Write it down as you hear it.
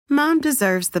Mom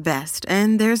deserves the best,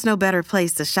 and there's no better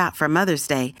place to shop for Mother's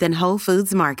Day than Whole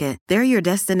Foods Market. They're your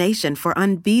destination for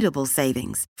unbeatable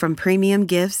savings, from premium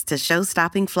gifts to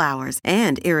show-stopping flowers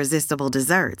and irresistible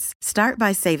desserts. Start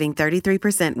by saving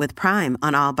 33% with Prime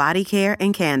on all body care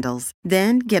and candles.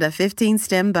 Then get a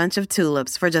 15-stem bunch of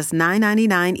tulips for just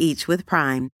 $9.99 each with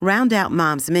Prime. Round out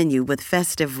Mom's menu with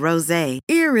festive rosé,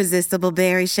 irresistible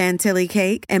berry chantilly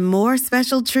cake, and more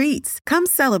special treats. Come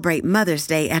celebrate Mother's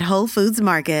Day at Whole Foods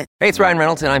Market. Hey, it's Ryan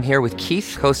Reynolds, and I'm here with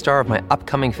Keith, co-star of my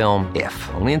upcoming film, If,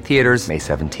 only in theaters May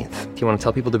 17th. Do you want to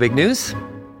tell people the big news?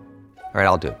 All right,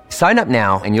 I'll do it. Sign up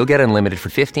now and you'll get unlimited for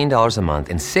 $15 a month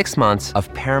and 6 months of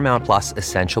Paramount Plus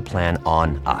Essential Plan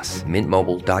on us.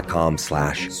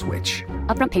 MintMobile.com/switch.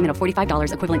 Upfront payment of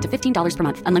 $45 equivalent to $15 per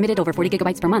month. Unlimited over 40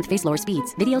 gigabytes per month. Face lower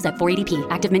speeds. Videos at 480p.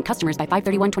 Active Mint customers by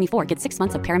 531.24 get 6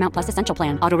 months of Paramount Plus Essential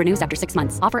Plan. Auto renews after 6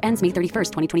 months. Offer ends May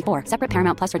 31st, 2024. Separate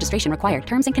Paramount Plus registration required.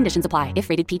 Terms and conditions apply if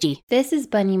rated PG. This is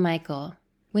Bunny Michael.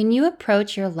 When you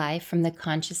approach your life from the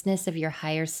consciousness of your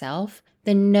higher self,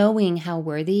 the knowing how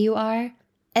worthy you are,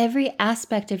 every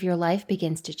aspect of your life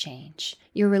begins to change.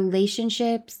 Your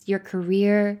relationships, your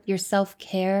career, your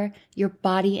self-care, your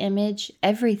body image,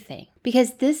 everything.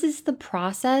 Because this is the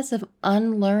process of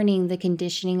unlearning the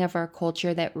conditioning of our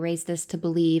culture that raised us to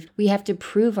believe we have to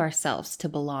prove ourselves to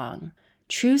belong.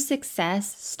 True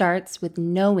success starts with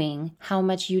knowing how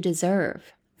much you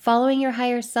deserve. Following your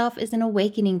higher self is an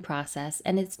awakening process,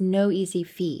 and it's no easy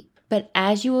feat. But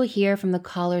as you will hear from the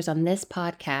callers on this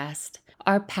podcast,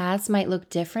 our paths might look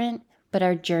different, but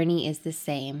our journey is the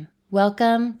same.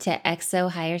 Welcome to XO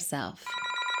Higher Self.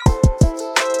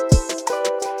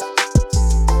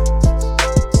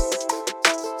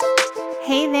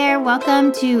 Hey there,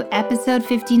 welcome to episode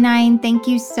 59. Thank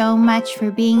you so much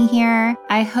for being here.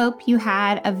 I hope you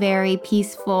had a very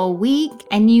peaceful week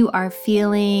and you are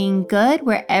feeling good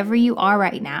wherever you are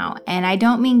right now. And I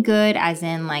don't mean good as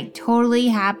in like totally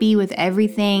happy with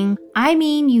everything. I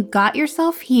mean you got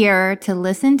yourself here to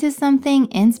listen to something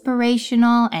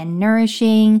inspirational and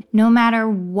nourishing no matter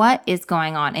what is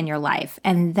going on in your life.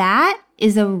 And that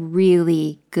is a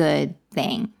really good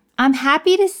thing. I'm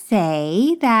happy to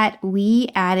say that we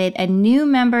added a new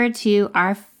member to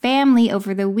our family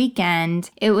over the weekend.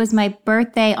 It was my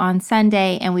birthday on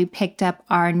Sunday and we picked up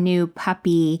our new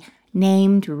puppy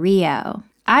named Rio.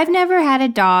 I've never had a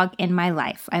dog in my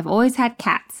life. I've always had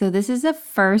cats, so this is a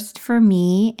first for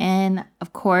me and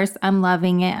of course I'm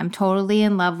loving it. I'm totally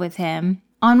in love with him.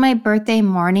 On my birthday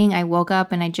morning, I woke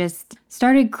up and I just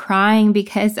started crying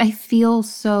because I feel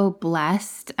so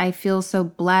blessed. I feel so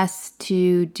blessed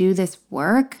to do this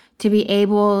work, to be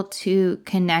able to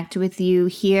connect with you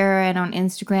here and on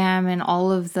Instagram and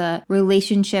all of the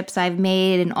relationships I've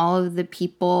made and all of the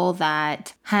people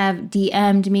that have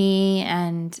DM'd me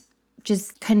and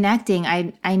just connecting.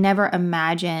 I never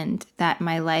imagined that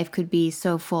my life could be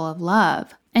so full of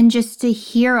love. And just to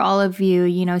hear all of you,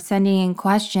 sending in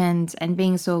questions and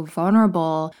being so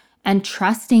vulnerable and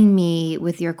trusting me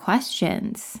with your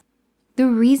questions. The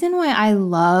reason why I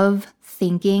love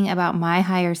thinking about my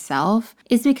higher self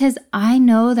is because I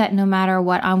know that no matter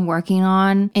what I'm working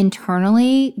on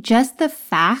internally, just the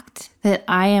fact that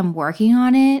I am working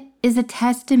on it is a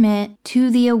testament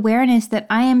to the awareness that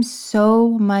I am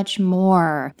so much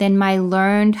more than my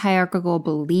learned hierarchical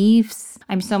beliefs.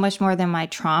 I'm so much more than my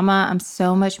trauma. I'm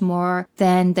so much more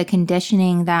than the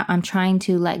conditioning that I'm trying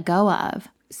to let go of.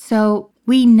 So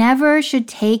we never should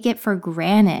take it for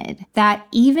granted that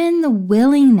even the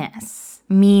willingness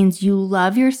means you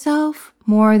love yourself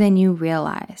more than you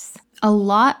realize. A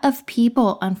lot of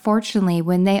people, unfortunately,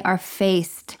 when they are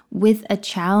faced with a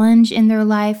challenge in their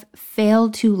life,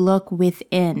 fail to look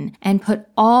within and put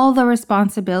all the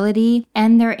responsibility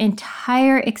and their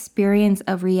entire experience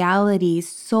of reality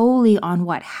solely on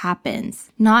what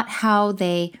happens, not how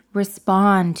they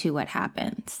respond to what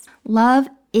happens. Love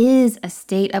is a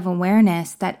state of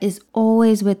awareness that is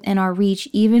always within our reach,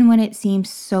 even when it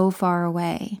seems so far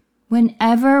away.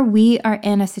 Whenever we are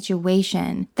in a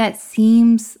situation that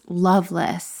seems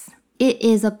loveless, it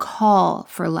is a call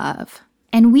for love.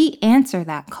 And we answer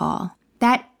that call.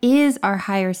 That is our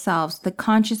higher selves, the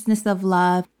consciousness of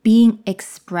love being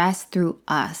expressed through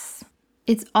us.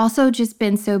 It's also just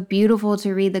been so beautiful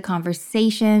to read the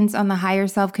conversations on the Higher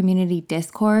Self Community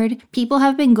Discord. People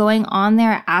have been going on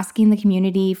there asking the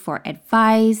community for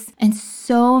advice, and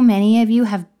so many of you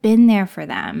have been there for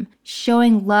them,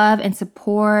 showing love and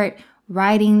support,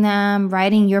 writing them,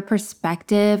 writing your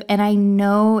perspective, and I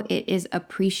know it is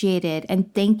appreciated.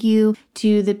 And thank you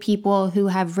to the people who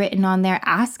have written on there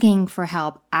asking for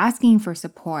help, asking for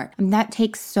support. And that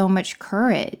takes so much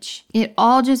courage. It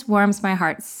all just warms my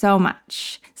heart so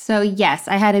much. So yes,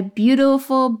 I had a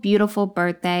beautiful, beautiful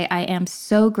birthday. I am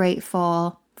so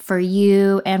grateful for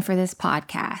you and for this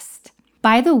podcast.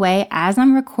 By the way, as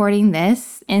I'm recording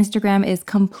this, Instagram is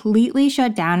completely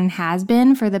shut down and has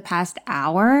been for the past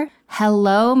hour.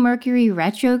 Hello, Mercury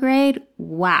retrograde.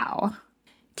 Wow.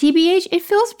 TBH, it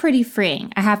feels pretty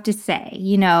freeing, I have to say.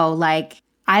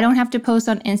 I don't have to post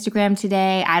on Instagram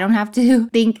today. I don't have to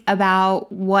think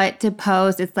about what to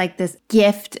post. It's like this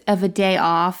gift of a day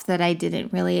off that I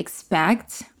didn't really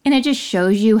expect. And it just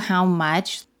shows you how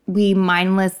much we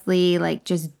mindlessly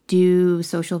just do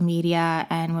social media,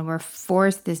 and when we're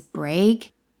forced this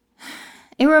break,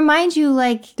 it reminds you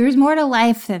there's more to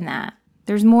life than that.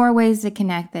 There's more ways to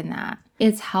connect than that.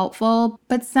 It's helpful,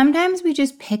 but sometimes we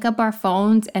just pick up our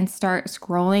phones and start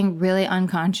scrolling really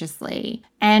unconsciously.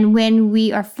 And when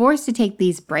we are forced to take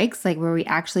these breaks, where we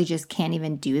actually just can't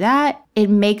even do that, it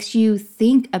makes you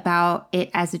think about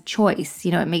it as a choice.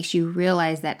 It makes you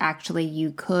realize that actually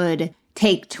you could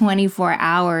take 24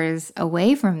 hours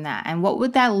away from that. And what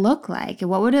would that look like?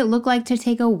 What would it look like to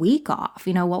take a week off?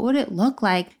 What would it look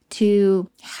like to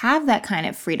have that kind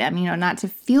of freedom, not to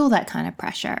feel that kind of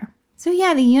pressure? So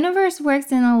yeah, the universe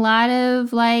works in a lot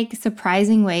of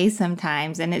surprising ways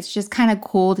sometimes. And it's just kind of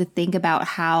cool to think about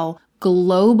how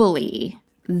globally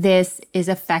this is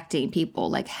affecting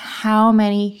people. How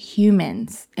many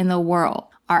humans in the world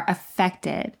are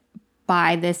affected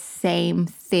by the same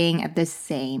thing at the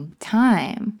same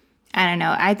time. I don't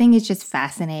know. I think it's just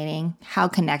fascinating how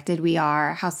connected we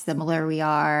are, how similar we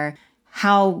are,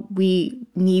 how we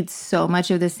need so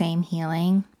much of the same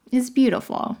healing. It's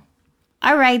beautiful.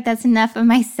 All right, that's enough of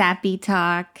my sappy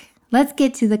talk. Let's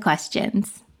get to the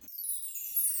questions.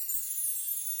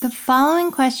 The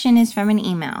following question is from an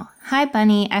email. Hi,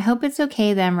 Bunny. I hope it's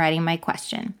okay that I'm writing my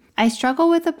question. I struggle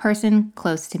with a person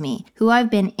close to me who I've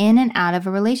been in and out of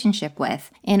a relationship with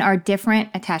in our different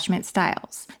attachment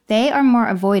styles. They are more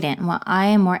avoidant while I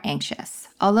am more anxious.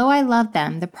 Although I love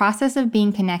them, the process of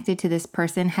being connected to this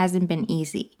person hasn't been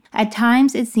easy. At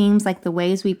times, it seems like the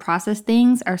ways we process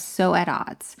things are so at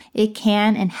odds. It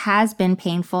can and has been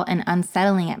painful and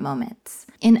unsettling at moments.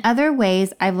 In other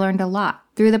ways, I've learned a lot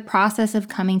through the process of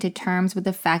coming to terms with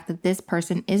the fact that this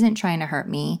person isn't trying to hurt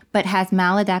me, but has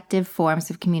maladaptive forms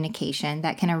of communication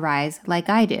that can arise like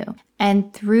I do.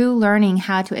 And through learning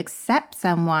how to accept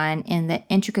someone in the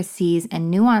intricacies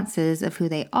and nuances of who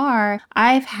they are,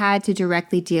 I've had to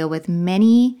directly deal with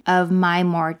many of my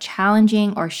more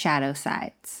challenging or shadow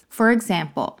sides. For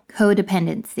example,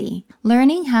 codependency.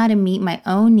 Learning how to meet my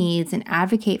own needs and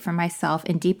advocate for myself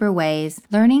in deeper ways,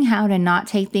 learning how to not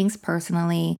take things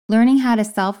personally, learning how to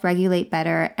self-regulate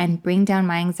better and bring down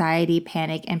my anxiety,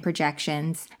 panic, and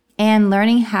projections, and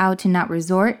learning how to not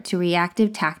resort to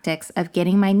reactive tactics of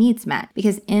getting my needs met,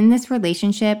 because in this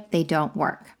relationship, they don't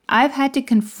work. I've had to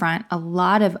confront a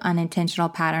lot of unintentional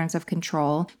patterns of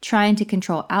control, trying to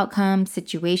control outcomes,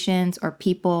 situations, or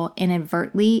people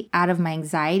inadvertently out of my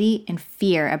anxiety and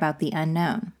fear about the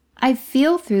unknown. I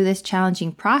feel through this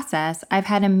challenging process, I've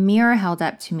had a mirror held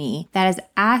up to me that has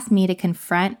asked me to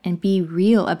confront and be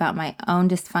real about my own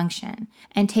dysfunction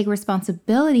and take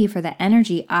responsibility for the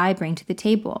energy I bring to the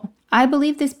table. I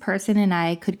believe this person and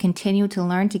I could continue to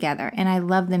learn together, and I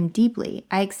love them deeply.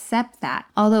 I accept that.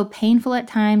 Although painful at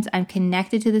times, I'm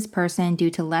connected to this person due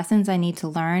to lessons I need to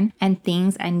learn and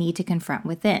things I need to confront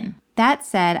within. That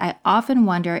said, I often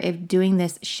wonder if doing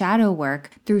this shadow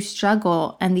work through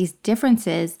struggle and these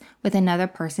differences with another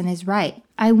person is right.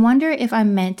 I wonder if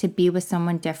I'm meant to be with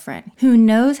someone different, who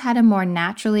knows how to more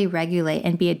naturally regulate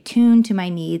and be attuned to my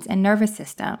needs and nervous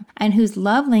system, and whose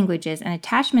love languages and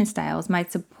attachment styles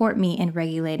might support me in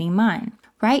regulating mine.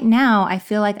 Right now, I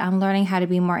feel like I'm learning how to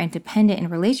be more independent in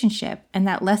relationship, and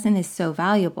that lesson is so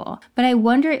valuable. But I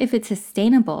wonder if it's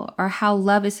sustainable or how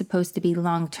love is supposed to be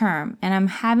long-term, and I'm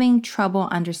having trouble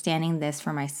understanding this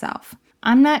for myself.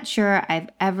 I'm not sure I've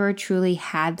ever truly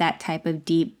had that type of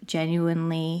deep,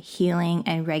 genuinely healing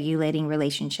and regulating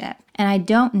relationship, and I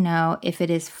don't know if it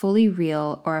is fully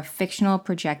real or a fictional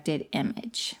projected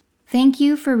image. Thank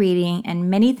you for reading, and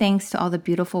many thanks to all the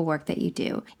beautiful work that you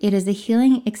do. It is a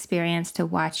healing experience to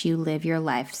watch you live your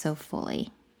life so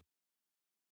fully.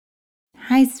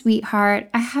 Hi, sweetheart.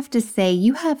 I have to say,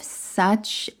 you have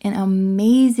such an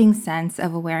amazing sense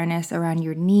of awareness around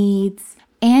your needs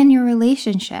and your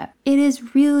relationship. It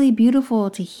is really beautiful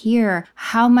to hear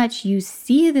how much you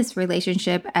see this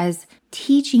relationship as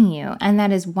teaching you, and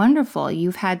that is wonderful.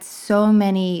 You've had so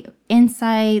many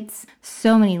insights,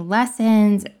 so many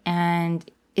lessons, and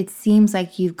it seems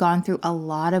like you've gone through a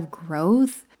lot of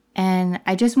growth. And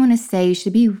I just want to say you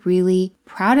should be really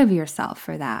proud of yourself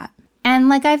for that. And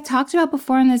like I've talked about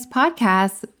before in this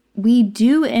podcast, we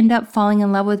do end up falling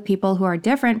in love with people who are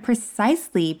different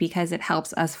precisely because it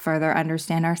helps us further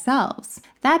understand ourselves.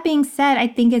 That being said, I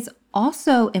think it's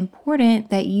also important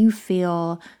that you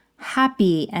feel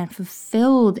happy and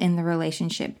fulfilled in the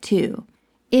relationship too.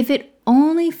 If it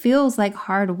only feels like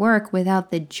hard work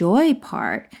without the joy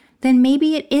part, then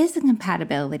maybe it is a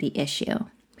compatibility issue.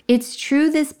 It's true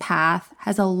this path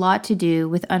has a lot to do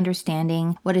with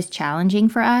understanding what is challenging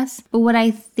for us, but what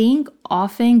I think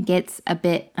often gets a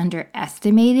bit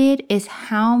underestimated is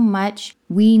how much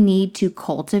we need to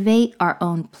cultivate our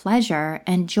own pleasure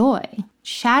and joy.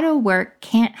 Shadow work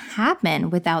can't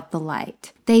happen without the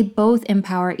light. They both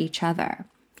empower each other.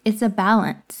 It's a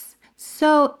balance.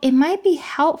 So it might be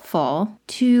helpful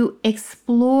to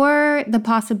explore the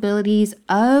possibilities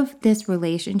of this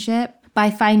relationship by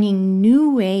finding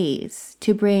new ways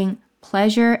to bring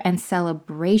pleasure and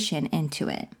celebration into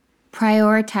it.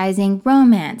 Prioritizing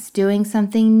romance, doing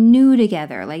something new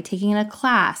together, like taking a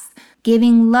class,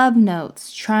 giving love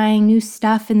notes, trying new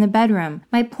stuff in the bedroom.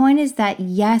 My point is that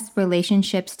yes,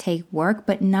 relationships take work,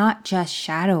 but not just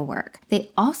shadow work.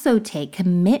 They also take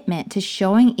commitment to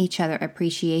showing each other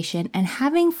appreciation and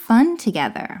having fun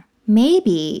together.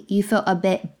 Maybe you feel a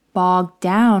bit bogged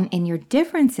down in your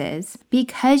differences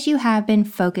because you have been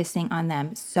focusing on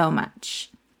them so much.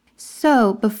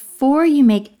 So before you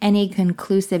make any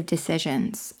conclusive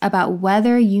decisions about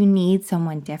whether you need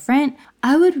someone different,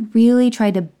 I would really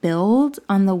try to build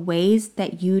on the ways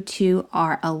that you two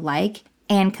are alike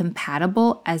and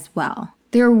compatible as well.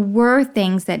 There were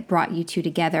things that brought you two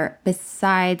together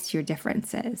besides your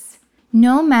differences.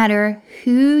 No matter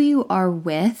who you are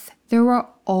with, there will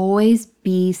always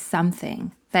be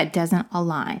something that doesn't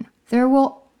align. There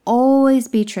will always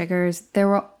be triggers. There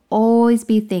will always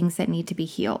be things that need to be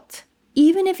healed.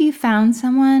 Even if you found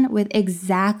someone with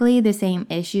exactly the same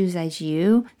issues as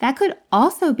you, that could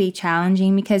also be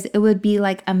challenging because it would be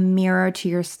like a mirror to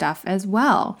your stuff as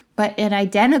well, but an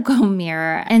identical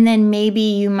mirror. And then maybe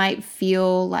you might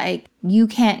feel like you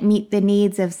can't meet the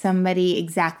needs of somebody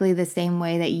exactly the same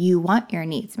way that you want your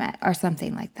needs met or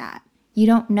something like that. You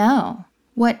don't know.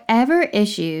 Whatever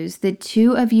issues the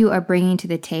two of you are bringing to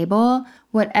the table,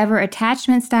 whatever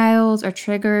attachment styles or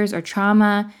triggers or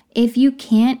trauma, if you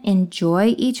can't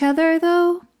enjoy each other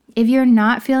though, if you're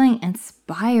not feeling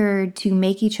inspired to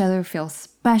make each other feel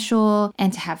special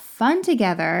and to have fun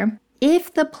together,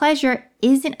 if the pleasure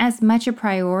isn't as much a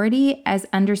priority as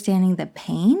understanding the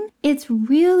pain, it's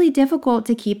really difficult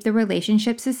to keep the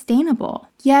relationship sustainable.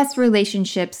 Yes,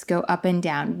 relationships go up and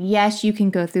down. Yes, you can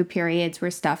go through periods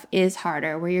where stuff is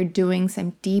harder, where you're doing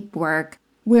some deep work,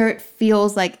 where it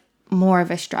feels like more of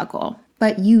a struggle.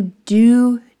 But you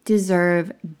do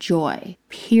deserve joy,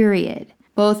 period,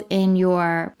 both in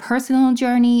your personal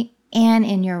journey and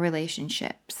in your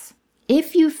relationships.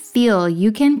 If you feel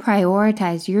you can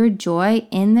prioritize your joy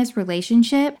in this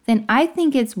relationship, then I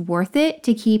think it's worth it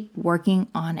to keep working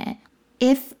on it.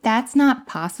 If that's not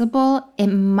possible, it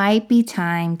might be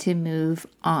time to move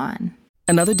on.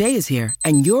 Another day is here,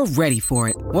 and you're ready for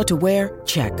it. What to wear?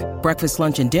 Check. Breakfast,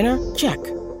 lunch, and dinner? Check.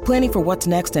 Planning for what's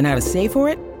next and how to save for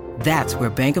it? That's where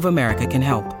Bank of America can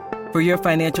help. For your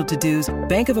financial to-dos,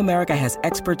 Bank of America has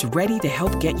experts ready to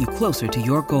help get you closer to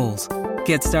your goals.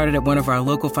 Get started at one of our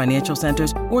local financial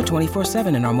centers or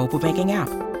 24/7 in our mobile banking app.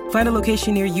 Find a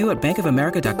location near you at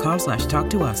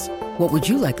bankofamerica.com/talktous. What would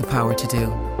you like the power to do?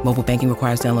 Mobile banking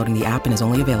requires downloading the app and is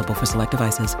only available for select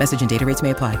devices. Message and data rates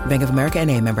may apply. Bank of America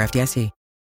N.A., member FDIC.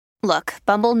 Look,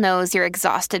 Bumble knows you're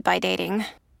exhausted by dating.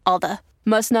 All the,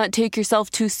 must not take yourself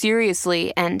too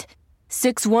seriously, and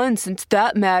 6'1" since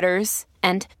that matters.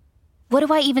 And what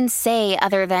do I even say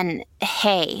other than,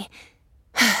 hey?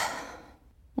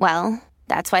 Well,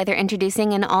 that's why they're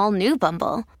introducing an all-new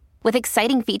Bumble, with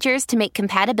exciting features to make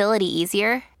compatibility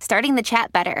easier, starting the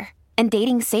chat better, and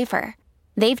dating safer.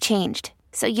 They've changed,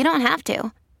 so you don't have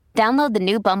to. Download the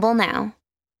new Bumble now.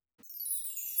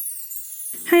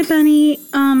 Hi, Bunny.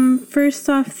 First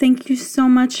off, thank you so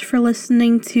much for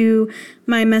listening to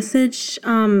my message.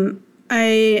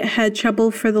 I had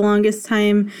trouble for the longest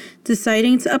time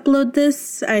deciding to upload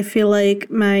this. I feel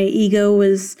like my ego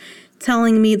was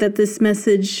telling me that this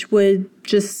message would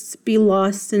just be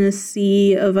lost in a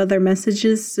sea of other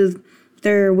messages. So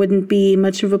there wouldn't be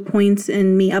much of a point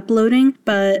in me uploading,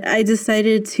 but I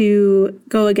decided to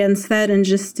go against that and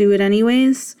just do it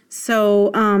anyways.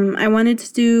 So I wanted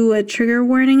to do a trigger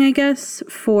warning, I guess,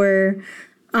 for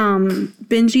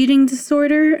binge eating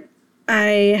disorder.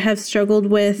 I have struggled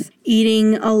with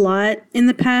eating a lot in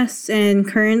the past, and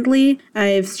currently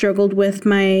I've struggled with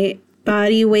my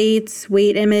body weight,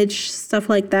 weight image, stuff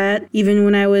like that. Even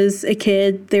when I was a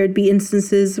kid, there'd be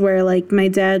instances where like my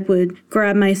dad would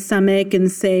grab my stomach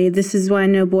and say, "This is why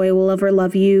no boy will ever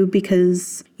love you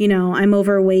because, you know, I'm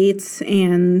overweight."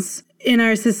 And in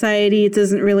our society, it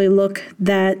doesn't really look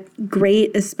that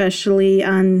great, especially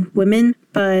on women.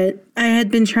 But I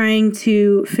had been trying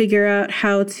to figure out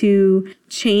how to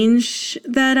change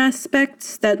that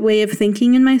aspect, that way of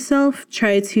thinking in myself,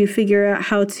 try to figure out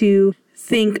how to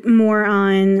think more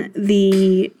on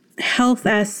the health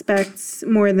aspects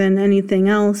more than anything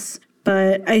else.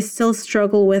 But I still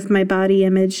struggle with my body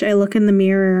image. I look in the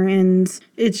mirror and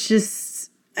it's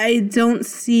just, I don't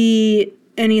see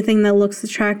anything that looks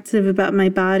attractive about my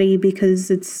body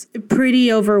because it's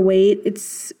pretty overweight.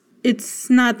 It's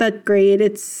not that great.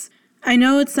 I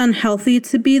know it's unhealthy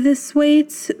to be this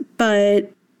weight,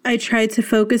 but I try to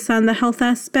focus on the health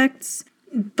aspects.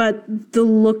 But the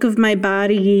look of my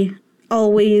body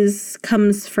always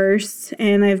comes first,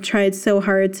 and I've tried so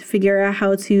hard to figure out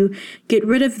how to get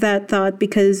rid of that thought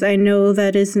because I know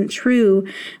that isn't true.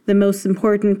 The most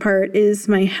important part is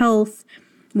my health.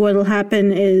 What'll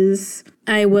happen is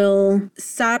I will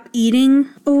stop eating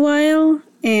a while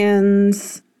and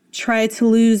try to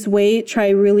lose weight, try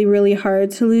really, really hard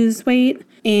to lose weight.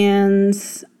 And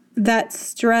that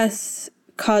stress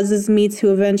causes me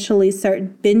to eventually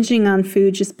start binging on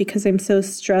food just because I'm so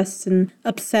stressed and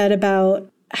upset about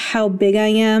how big I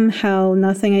am, how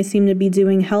nothing I seem to be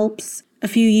doing helps. A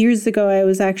few years ago, I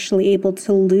was actually able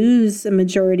to lose a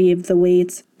majority of the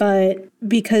weight, but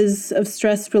because of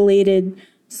stress-related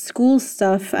school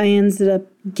stuff, I ended up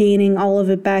gaining all of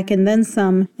it back and then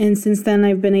some. And since then,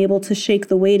 I've been able to shake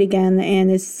the weight again.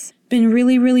 And it's been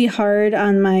really, really hard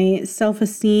on my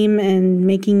self-esteem and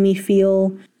making me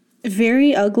feel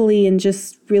very ugly and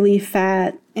just really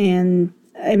fat. And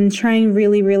I'm trying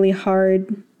really, really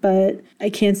hard, but I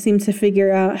can't seem to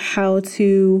figure out how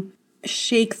to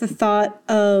shake the thought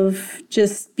of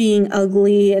just being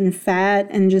ugly and fat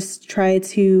and just try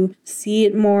to see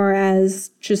it more as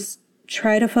just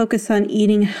try to focus on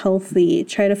eating healthy,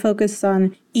 try to focus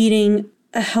on eating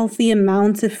a healthy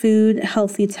amount of food,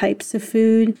 healthy types of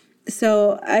food.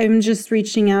 So I'm just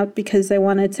reaching out because I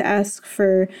wanted to ask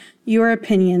for your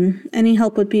opinion. Any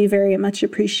help would be very much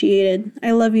appreciated.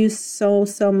 I love you so,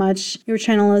 so much. Your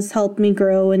channel has helped me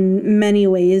grow in many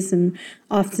ways, and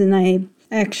often I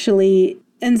actually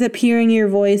end up hearing your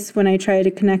voice when I try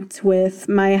to connect with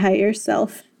my higher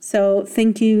self. So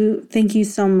thank you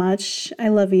so much. I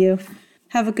love you.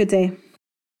 Have a good day.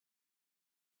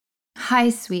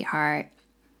 Hi, sweetheart.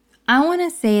 I want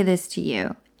to say this to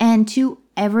you and to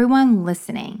everyone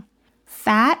listening.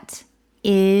 Fat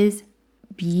is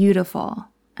beautiful.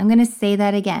 I'm going to say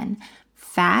that again.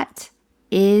 Fat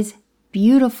is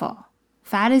beautiful.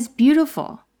 Fat is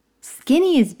beautiful.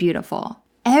 Skinny is beautiful.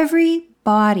 Every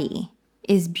body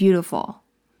is beautiful.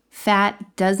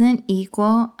 Fat doesn't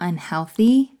equal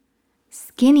unhealthy.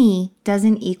 Skinny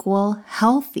doesn't equal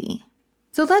healthy.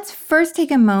 So let's first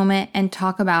take a moment and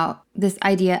talk about this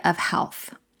idea of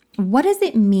health. What does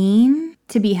it mean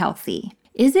to be healthy?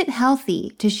 Is it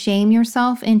healthy to shame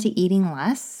yourself into eating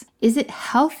less? Is it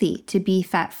healthy to be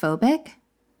fat phobic?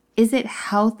 Is it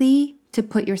healthy to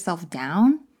put yourself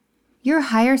down? Your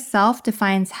higher self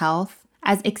defines health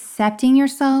as accepting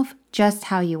yourself just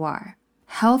how you are.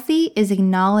 Healthy is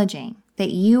acknowledging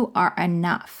that you are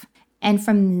enough. And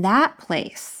from that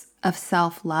place of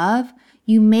self-love,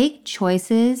 you make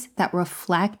choices that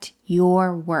reflect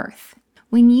your worth.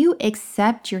 When you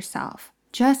accept yourself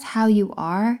just how you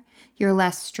are, you're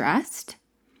less stressed.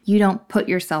 You don't put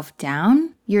yourself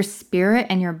down. Your spirit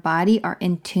and your body are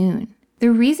in tune.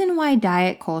 The reason why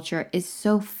diet culture is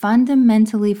so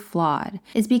fundamentally flawed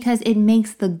is because it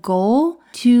makes the goal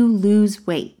to lose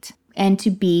weight and to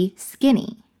be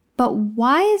skinny. But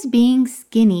why is being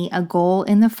skinny a goal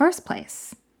in the first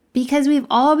place? Because we've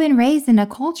all been raised in a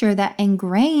culture that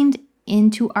ingrained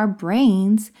into our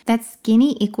brains that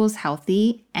skinny equals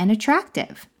healthy and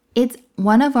attractive. It's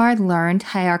one of our learned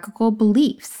hierarchical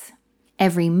beliefs.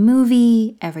 Every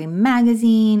movie, every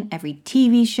magazine, every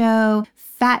TV show,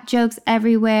 fat jokes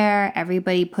everywhere,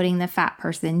 everybody putting the fat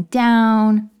person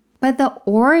down. But the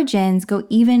origins go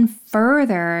even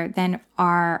further than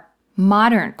our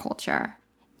modern culture.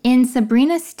 In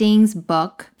Sabrina Sting's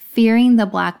book, Fearing the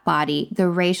Black Body, The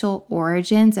Racial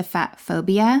Origins of Fat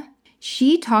Phobia,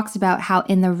 she talks about how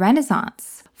in the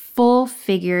Renaissance,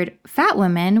 full-figured fat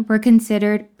women were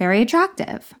considered very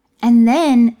attractive. And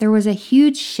then there was a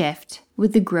huge shift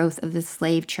with the growth of the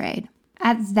slave trade.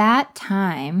 At that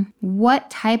time, what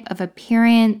type of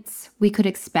appearance we could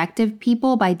expect of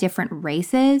people by different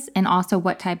races and also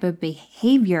what type of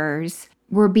behaviors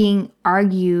were being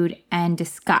argued and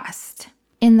discussed.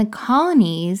 In the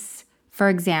colonies, for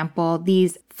example,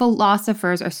 these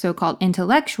philosophers or so-called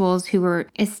intellectuals who were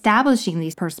establishing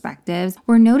these perspectives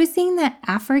were noticing that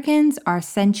Africans are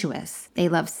sensuous. They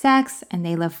love sex and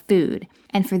they love food.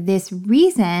 And for this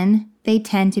reason, they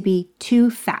tend to be too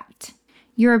fat.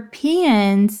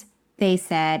 Europeans, they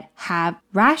said, have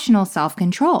rational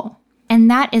self-control. And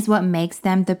that is what makes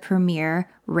them the premier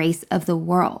race of the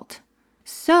world.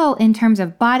 So in terms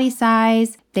of body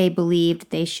size, they believed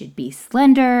they should be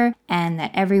slender and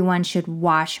that everyone should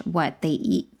watch what they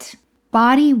eat.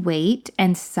 Body weight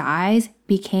and size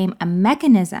became a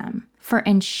mechanism for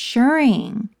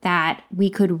ensuring that we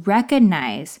could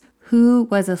recognize who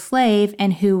was a slave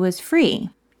and who was free.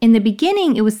 In the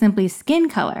beginning, it was simply skin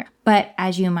color, but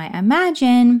as you might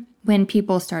imagine, when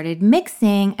people started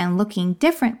mixing and looking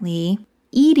differently,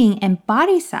 eating and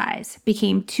body size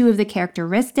became two of the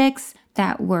characteristics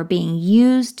that were being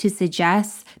used to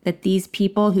suggest that these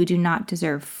people who do not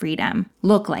deserve freedom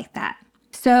look like that.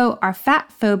 So our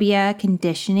fat phobia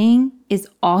conditioning is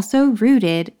also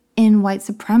rooted in white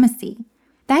supremacy.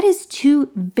 That is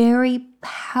two very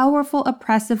powerful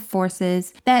oppressive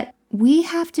forces that we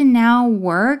have to now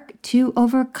work to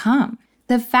overcome.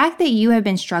 The fact that you have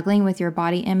been struggling with your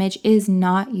body image is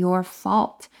not your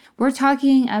fault. We're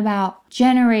talking about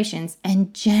generations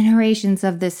and generations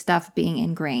of this stuff being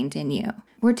ingrained in you.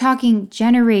 We're talking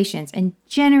generations and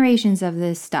generations of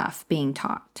this stuff being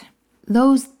taught.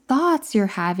 Those thoughts you're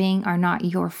having are not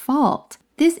your fault.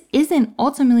 This isn't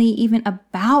ultimately even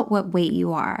about what weight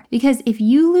you are. Because if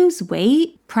you lose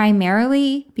weight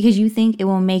primarily because you think it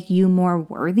will make you more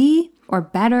worthy or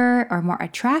better or more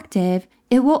attractive,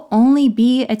 it will only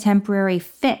be a temporary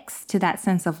fix to that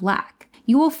sense of lack.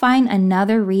 You will find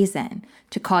another reason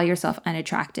to call yourself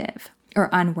unattractive or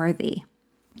unworthy.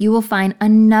 You will find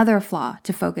another flaw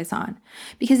to focus on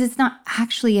because it's not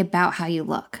actually about how you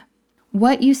look.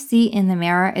 What you see in the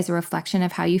mirror is a reflection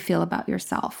of how you feel about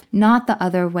yourself, not the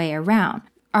other way around.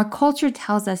 Our culture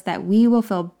tells us that we will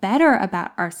feel better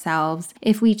about ourselves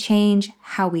if we change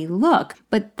how we look,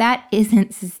 but that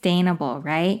isn't sustainable,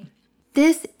 right?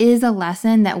 This is a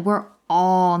lesson that we're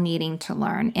all needing to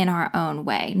learn in our own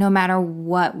way, no matter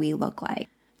what we look like.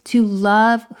 To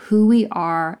love who we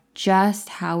are just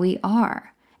how we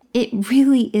are. It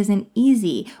really isn't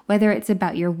easy, whether it's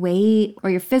about your weight or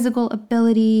your physical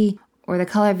ability or the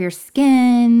color of your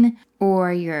skin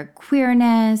or your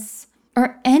queerness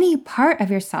or any part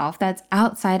of yourself that's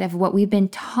outside of what we've been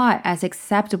taught as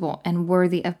acceptable and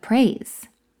worthy of praise.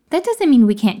 That doesn't mean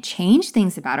we can't change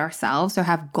things about ourselves or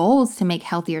have goals to make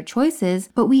healthier choices,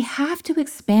 but we have to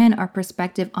expand our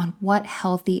perspective on what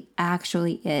healthy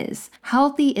actually is.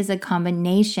 Healthy is a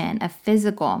combination of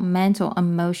physical, mental,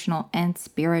 emotional, and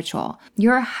spiritual.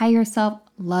 Your higher self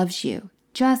loves you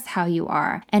just how you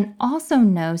are and also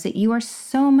knows that you are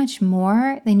so much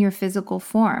more than your physical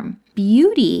form.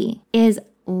 Beauty is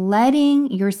letting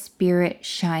your spirit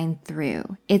shine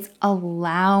through. It's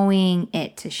allowing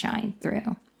it to shine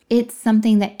through. It's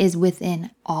something that is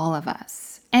within all of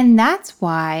us. And that's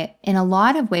why, in a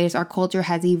lot of ways, our culture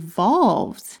has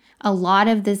evolved. A lot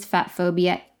of this fat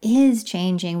phobia is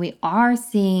changing. We are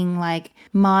seeing like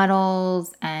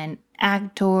models and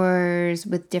actors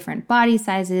with different body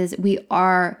sizes. We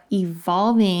are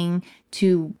evolving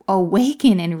to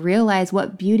awaken and realize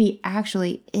what beauty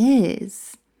actually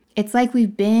is. It's like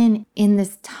we've been in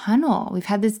this tunnel. We've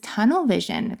had this tunnel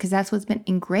vision because that's what's been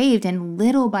engraved, and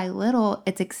little by little,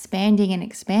 it's expanding and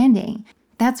expanding.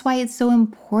 That's why it's so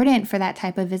important for that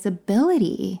type of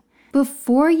visibility.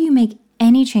 Before you make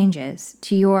any changes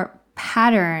to your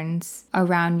patterns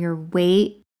around your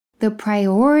weight, the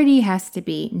priority has to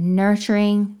be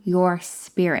nurturing your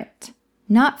spirit,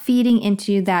 not feeding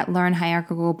into that learned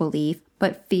hierarchical belief,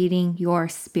 but feeding your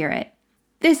spirit.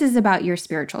 This is about your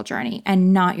spiritual journey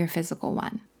and not your physical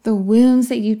one. The wounds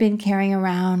that you've been carrying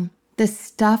around, the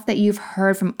stuff that you've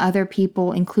heard from other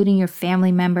people, including your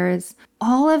family members,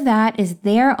 all of that is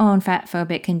their own fat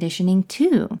phobic conditioning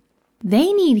too.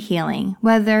 They need healing,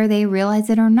 whether they realize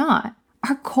it or not.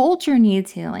 Our culture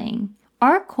needs healing.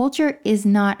 Our culture is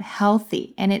not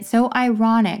healthy, and it's so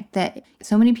ironic that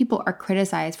so many people are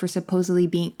criticized for supposedly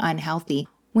being unhealthy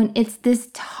when it's this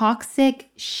toxic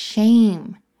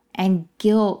shame and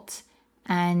guilt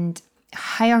and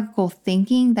hierarchical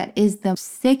thinking that is the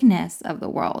sickness of the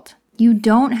world. You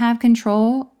don't have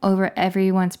control over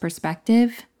everyone's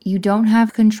perspective. You don't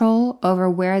have control over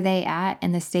where they at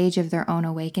in the stage of their own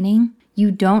awakening.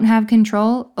 You don't have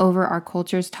control over our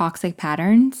culture's toxic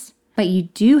patterns, but you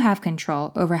do have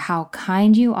control over how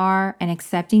kind you are and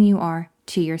accepting you are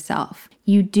to yourself.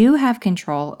 You do have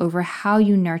control over how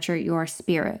you nurture your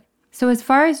spirit. So as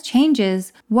far as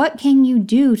changes, what can you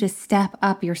do to step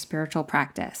up your spiritual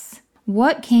practice?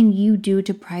 What can you do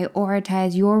to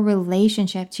prioritize your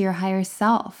relationship to your higher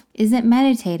self? Is it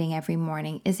meditating every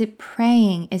morning? Is it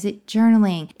praying? Is it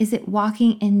journaling? Is it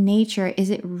walking in nature?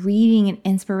 Is it reading an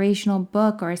inspirational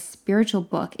book or a spiritual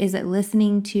book? Is it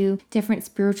listening to different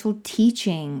spiritual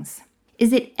teachings?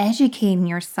 Is it educating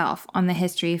yourself on the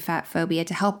history of fat phobia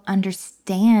to help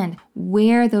understand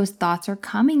where those thoughts are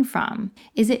coming from?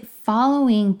 Is it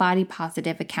following body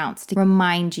positive accounts to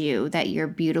remind you that you're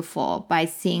beautiful by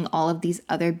seeing all of these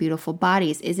other beautiful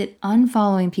bodies? Is it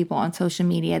unfollowing people on social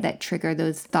media that trigger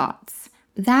those thoughts?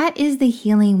 That is the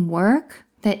healing work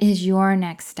that is your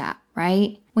next step,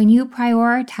 right? When you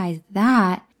prioritize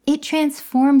that, it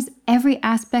transforms every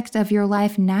aspect of your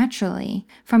life naturally,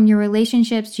 from your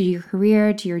relationships to your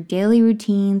career, to your daily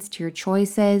routines, to your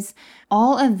choices.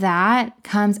 All of that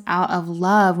comes out of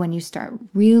love when you start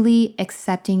really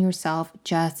accepting yourself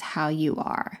just how you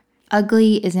are.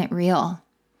 Ugly isn't real.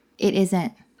 It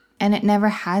isn't, and it never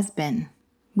has been.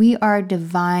 We are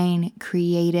divine,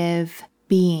 creative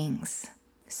beings,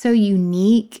 so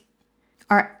unique.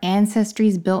 Our ancestry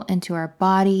is built into our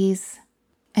bodies.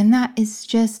 And that is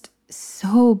just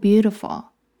so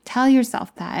beautiful. Tell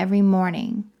yourself that every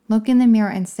morning. Look in the mirror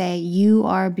and say, you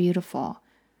are beautiful.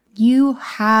 You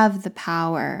have the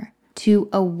power to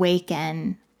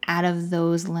awaken out of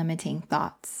those limiting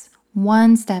thoughts,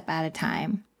 one step at a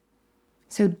time.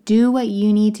 So do what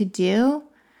you need to do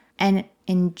and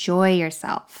enjoy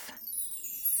yourself.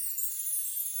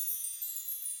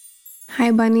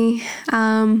 Hi, Bunny.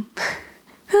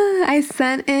 I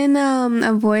sent in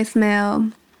a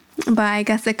voicemail, but I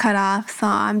guess it cut off, so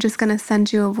I'm just going to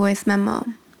send you a voice memo.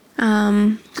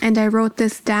 And I wrote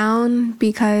this down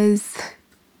because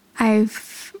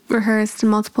I've rehearsed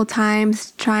multiple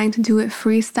times trying to do it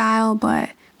freestyle, but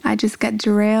I just get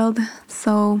derailed,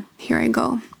 so here I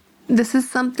go. This is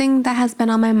something that has been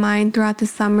on my mind throughout the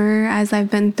summer as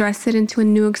I've been thrusted into a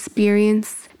new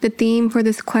experience. The theme for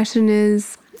this question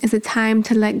is it time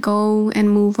to let go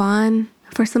and move on?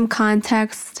 For some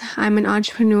context, I'm an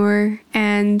entrepreneur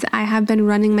and I have been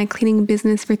running my cleaning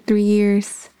business for 3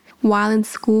 years. While in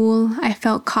school, I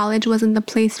felt college wasn't the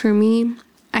place for me.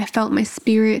 I felt my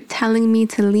spirit telling me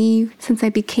to leave since I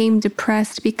became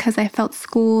depressed because I felt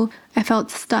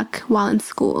stuck while in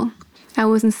school. I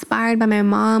was inspired by my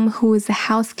mom, who was a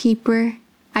housekeeper.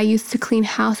 I used to clean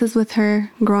houses with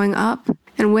her growing up.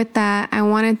 And with that, I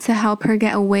wanted to help her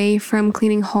get away from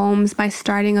cleaning homes by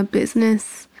starting a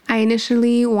business. I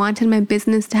initially wanted my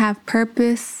business to have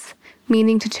purpose,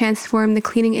 meaning to transform the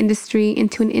cleaning industry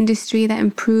into an industry that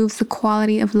improves the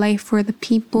quality of life for the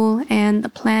people and the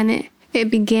planet. It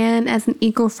began as an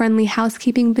eco-friendly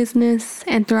housekeeping business,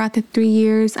 and throughout the 3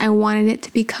 years, I wanted it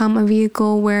to become a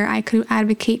vehicle where I could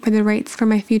advocate for the rights for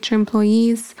my future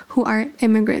employees who are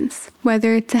immigrants,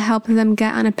 whether to help them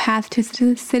get on a path to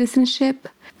citizenship,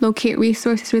 locate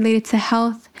resources related to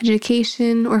health,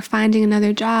 education, or finding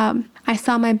another job. I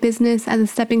saw my business as a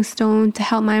stepping stone to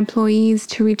help my employees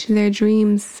to reach their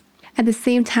dreams. At the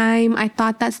same time, I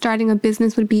thought that starting a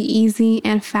business would be easy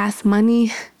and fast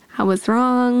money. I was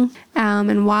wrong.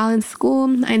 And while in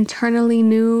school, I internally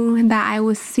knew that I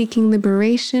was seeking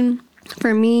liberation.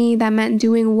 For me, that meant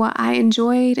doing what I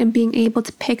enjoyed and being able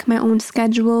to pick my own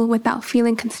schedule without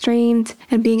feeling constrained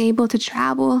and being able to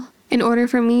travel. In order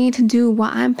for me to do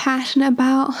what I'm passionate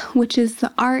about, which is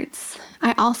the arts,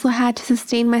 I also had to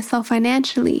sustain myself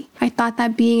financially. I thought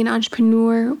that being an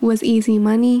entrepreneur was easy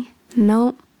money.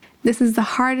 Nope. This is the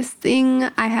hardest thing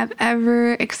I have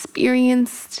ever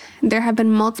experienced. There have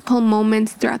been multiple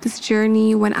moments throughout this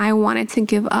journey when I wanted to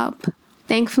give up.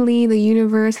 Thankfully, the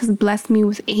universe has blessed me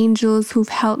with angels who've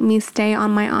helped me stay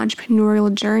on my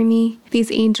entrepreneurial journey.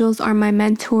 These angels are my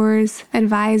mentors,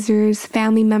 advisors,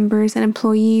 family members, and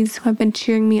employees who have been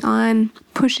cheering me on,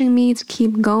 pushing me to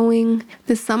keep going.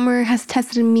 The summer has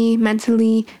tested me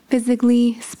mentally,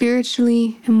 physically,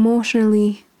 spiritually,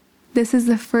 emotionally. This is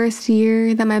the first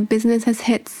year that my business has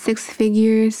hit 6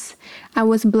 figures. I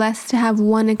was blessed to have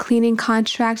won a cleaning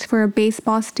contract for a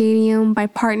baseball stadium by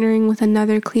partnering with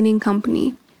another cleaning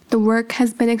company. The work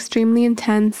has been extremely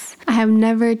intense. I have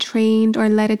never trained or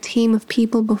led a team of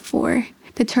people before.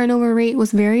 The turnover rate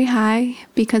was very high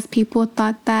because people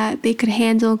thought that they could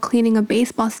handle cleaning a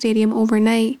baseball stadium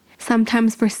overnight,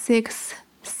 sometimes for 6,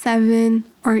 7,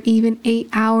 or even 8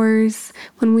 hours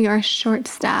when we are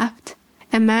short-staffed.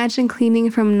 Imagine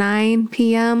cleaning from 9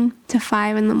 p.m. to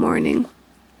 5 in the morning.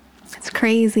 It's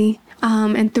crazy.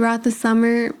 And throughout the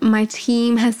summer, my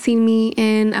team has seen me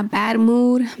in a bad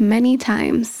mood many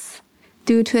times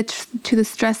due to the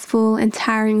stressful and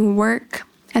tiring work,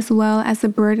 as well as the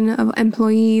burden of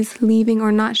employees leaving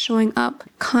or not showing up,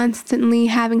 constantly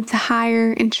having to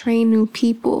hire and train new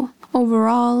people.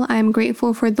 Overall, I am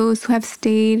grateful for those who have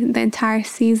stayed the entire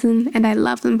season, and I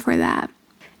love them for that.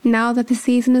 Now that the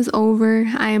season is over,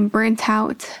 I am burnt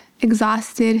out,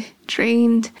 exhausted,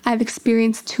 drained. I've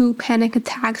experienced 2 panic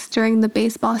attacks during the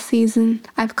baseball season.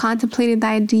 I've contemplated the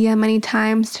idea many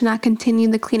times to not continue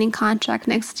the cleaning contract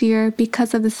next year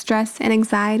because of the stress and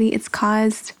anxiety it's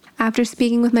caused. After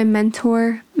speaking with my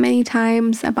mentor many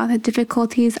times about the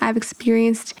difficulties I've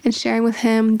experienced and sharing with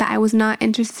him that I was not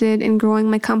interested in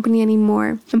growing my company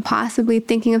anymore and possibly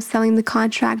thinking of selling the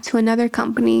contract to another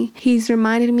company, he's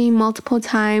reminded me multiple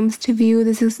times to view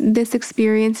this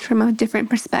experience from a different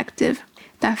perspective.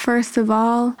 That first of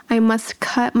all, I must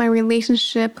cut my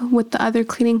relationship with the other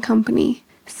cleaning company.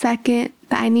 Second,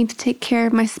 that I need to take care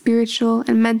of my spiritual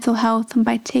and mental health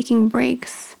by taking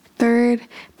breaks. Third,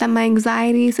 that my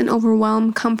anxieties and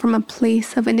overwhelm come from a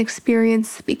place of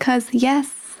inexperience because,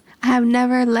 yes, I have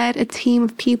never led a team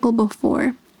of people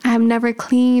before. I have never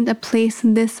cleaned a place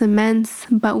this immense,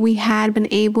 but we had been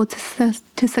able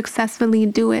to successfully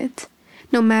do it.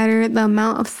 No matter the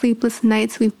amount of sleepless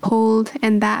nights we've pulled,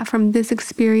 and that from this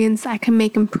experience I can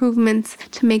make improvements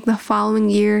to make the following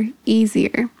year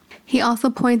easier. He also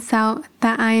points out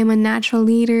that I am a natural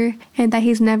leader and that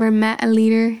he's never met a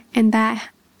leader and that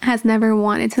has never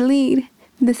wanted to lead.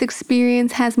 This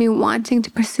experience has me wanting to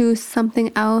pursue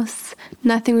something else,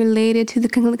 nothing related to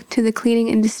the cleaning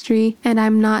industry, and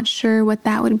I'm not sure what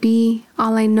that would be.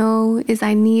 All I know is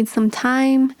I need some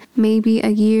time, maybe a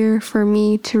year, for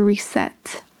me to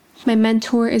reset. My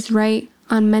mentor is right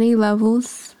on many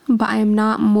levels, but I am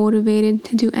not motivated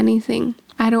to do anything.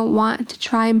 I don't want to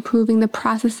try improving the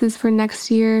processes for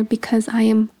next year because I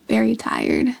am very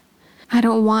tired. I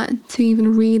don't want to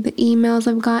even read the emails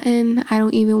I've gotten. I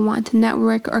don't even want to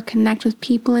network or connect with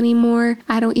people anymore.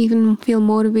 I don't even feel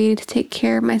motivated to take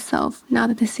care of myself now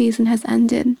that the season has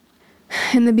ended.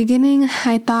 In the beginning,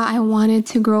 I thought I wanted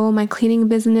to grow my cleaning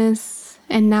business,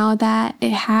 and now that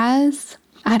it has,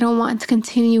 I don't want to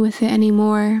continue with it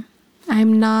anymore.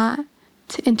 I'm not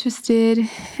interested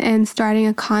in starting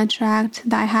a contract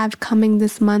that I have coming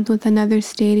this month with another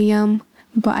stadium,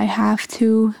 but I have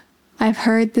to. I've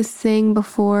heard this saying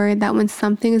before that when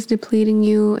something is depleting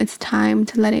you, it's time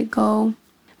to let it go.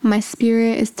 My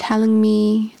spirit is telling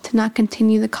me to not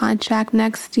continue the contract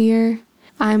next year.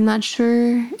 I'm not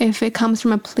sure if it comes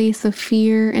from a place of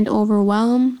fear and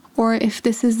overwhelm, or if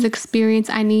this is the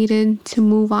experience I needed to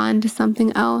move on to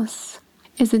something else.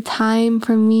 Is it time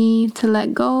for me to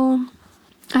let go?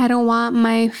 I don't want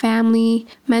my family,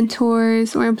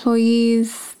 mentors, or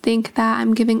employees think that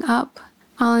I'm giving up.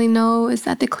 All I know is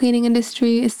that the cleaning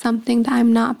industry is something that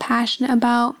I'm not passionate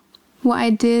about. What I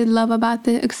did love about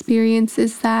the experience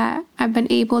is that I've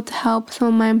been able to help some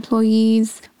of my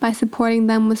employees by supporting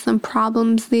them with some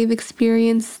problems they've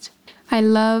experienced. I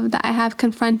love that I have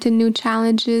confronted new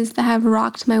challenges that have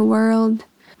rocked my world.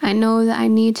 I know that I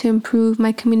need to improve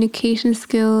my communication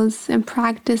skills and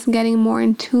practice getting more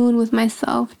in tune with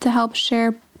myself to help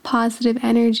share positive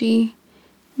energy.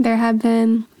 There have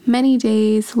been many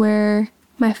days where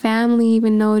my family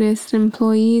even noticed,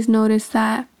 employees noticed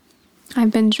that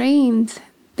I've been drained.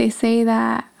 They say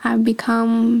that I've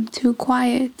become too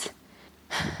quiet.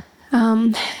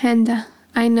 And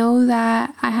I know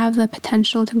that I have the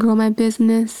potential to grow my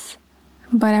business,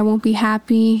 but I won't be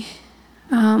happy.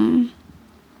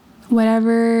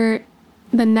 Whatever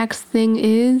the next thing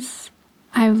is,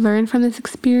 I've learned from this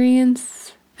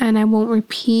experience, and I won't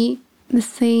repeat the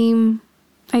same,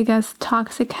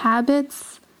 toxic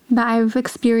habits that I've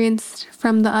experienced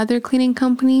from the other cleaning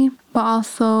company, but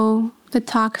also the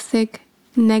toxic,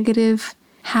 negative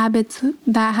habits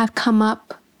that have come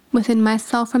up within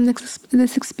myself from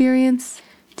this experience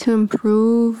to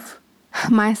improve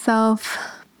myself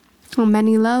on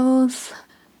many levels.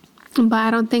 But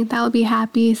I don't think that I'll be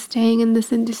happy staying in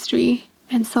this industry,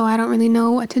 and so I don't really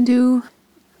know what to do.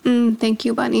 Thank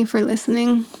you, Bunny, for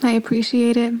listening. I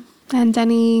appreciate it, and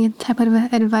any type of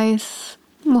advice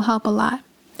will help a lot.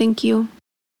 Thank you.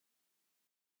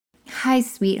 Hi,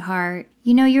 sweetheart.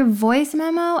 You know, your voice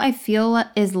memo, I feel,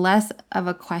 is less of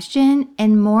a question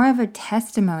and more of a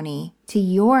testimony to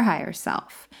your higher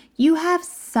self. You have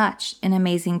such an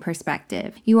amazing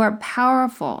perspective. You are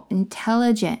powerful,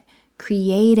 intelligent,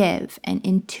 creative, and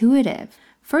intuitive.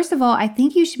 First of all, I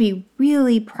think you should be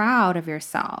really proud of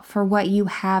yourself for what you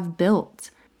have built.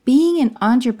 Being an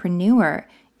entrepreneur,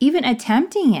 even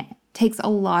attempting it, takes a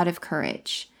lot of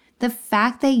courage. The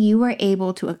fact that you were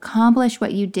able to accomplish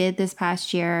what you did this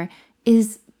past year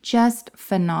is just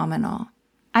phenomenal.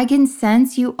 I can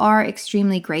sense you are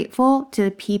extremely grateful to the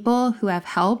people who have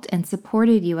helped and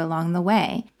supported you along the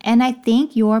way. And I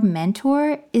think your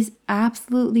mentor is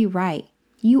absolutely right.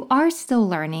 You are still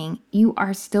learning, you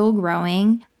are still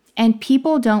growing, and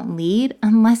people don't lead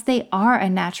unless they are a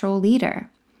natural leader.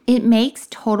 It makes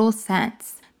total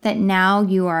sense that now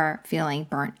you are feeling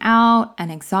burnt out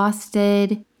and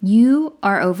exhausted. You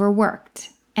are overworked.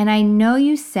 And I know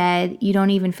you said you don't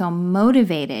even feel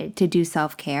motivated to do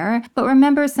self-care, but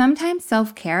remember, sometimes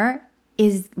self-care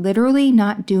is literally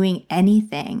not doing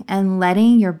anything and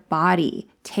letting your body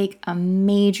take a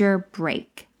major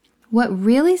break. What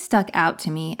really stuck out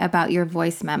to me about your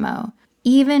voice memo,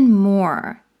 even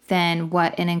more than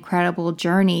what an incredible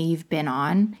journey you've been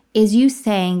on, is you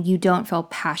saying you don't feel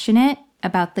passionate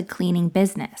about the cleaning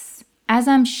business. As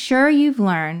I'm sure you've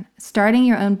learned, starting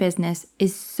your own business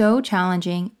is so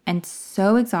challenging and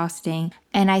so exhausting,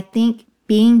 and I think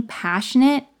being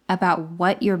passionate about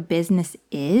what your business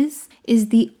is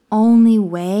the only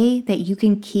way that you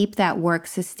can keep that work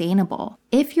sustainable.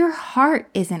 If your heart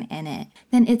isn't in it,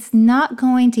 then it's not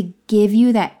going to give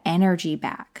you that energy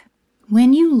back.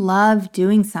 When you love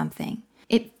doing something,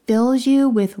 it fills you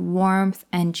with warmth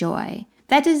and joy.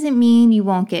 That doesn't mean you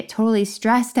won't get totally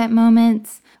stressed at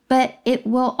moments, but it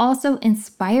will also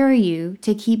inspire you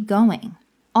to keep going.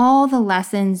 All the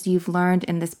lessons you've learned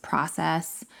in this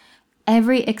process,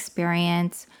 every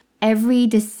experience, every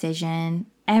decision,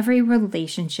 every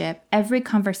relationship, every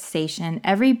conversation,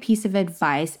 every piece of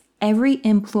advice, every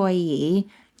employee,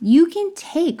 you can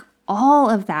take all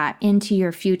of that into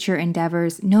your future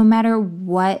endeavors, no matter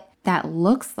what that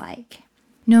looks like,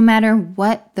 no matter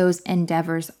what those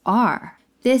endeavors are.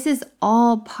 This is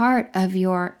all part of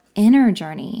your inner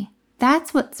journey.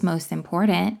 That's what's most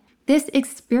important. This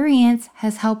experience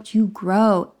has helped you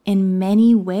grow in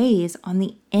many ways on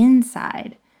the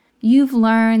inside. You've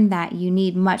learned that you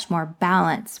need much more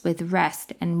balance with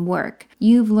rest and work.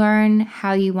 You've learned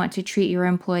how you want to treat your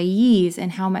employees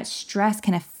and how much stress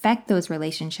can affect those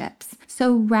relationships.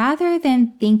 So rather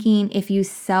than thinking if you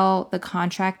sell the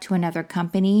contract to another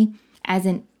company as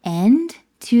an end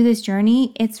to this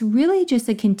journey, it's really just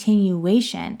a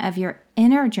continuation of your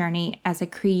inner journey as a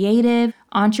creative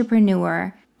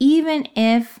entrepreneur, even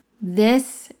if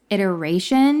this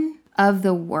iteration of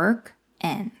the work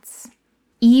ends.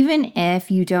 Even if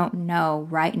you don't know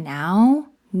right now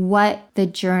what the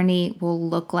journey will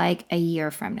look like a year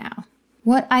from now.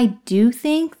 What I do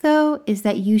think, though, is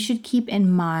that you should keep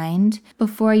in mind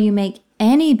before you make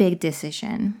any big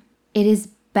decision, it is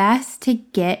best to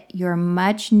get your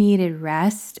much needed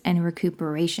rest and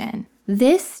recuperation.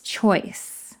 This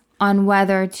choice on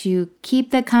whether to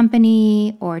keep the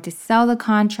company or to sell the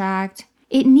contract,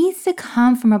 it needs to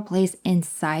come from a place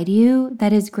inside you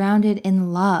that is grounded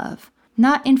in love,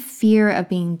 not in fear of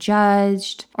being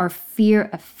judged or fear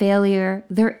of failure.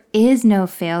 There is no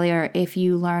failure if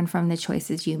you learn from the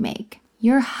choices you make.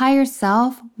 Your higher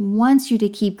self wants you to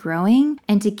keep growing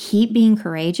and to keep being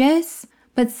courageous.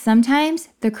 But sometimes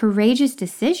the courageous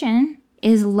decision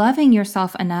is loving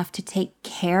yourself enough to take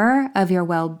care of your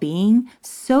well-being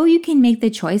so you can make the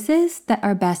choices that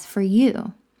are best for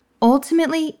you.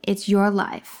 Ultimately, it's your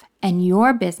life and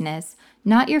your business,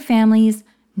 not your family's,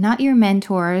 not your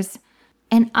mentors.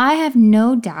 And I have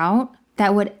no doubt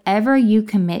that whatever you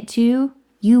commit to,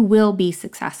 you will be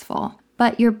successful.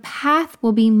 But your path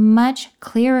will be much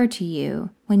clearer to you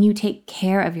when you take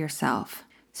care of yourself.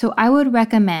 So I would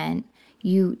recommend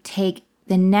you take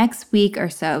the next week or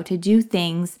so to do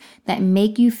things that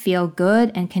make you feel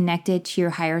good and connected to your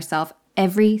higher self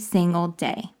every single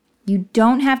day. You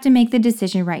don't have to make the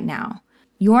decision right now.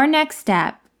 Your next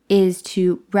step is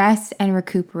to rest and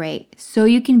recuperate so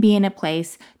you can be in a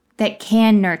place that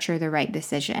can nurture the right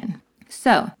decision.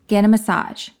 So get a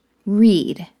massage,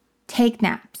 read, take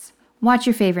naps, watch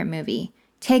your favorite movie,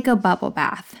 take a bubble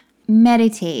bath,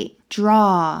 meditate,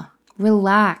 draw,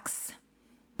 relax.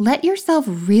 Let yourself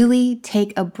really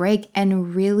take a break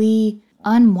and really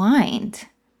unwind.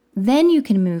 Then you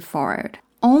can move forward.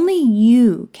 Only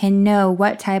you can know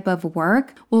what type of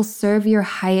work will serve your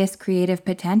highest creative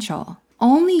potential.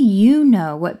 Only you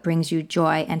know what brings you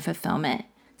joy and fulfillment.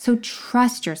 So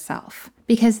trust yourself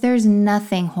because there's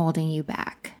nothing holding you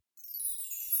back.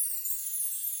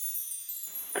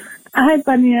 Hi,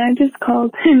 Bunny. I just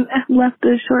called and left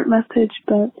a short message,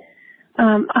 but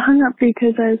I hung up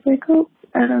because I was like, oh,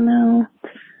 I don't know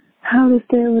how to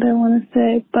say what I want to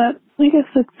say, but I guess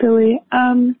that's silly.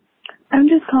 I'm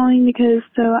just calling because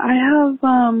I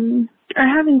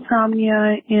have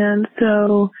insomnia, and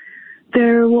so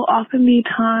there will often be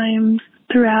times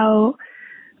throughout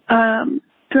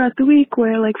the week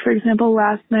where, like, for example,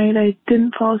 last night I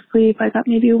didn't fall asleep. I got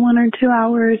maybe 1 or 2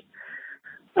 hours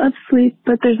of sleep,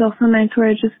 but there's also nights where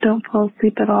I just don't fall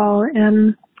asleep at all.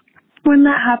 And when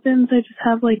that happens, I just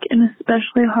have like an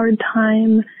especially hard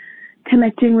time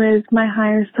connecting with my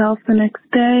higher self the next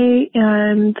day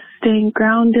and staying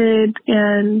grounded.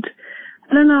 And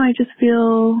I don't know, I just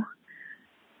feel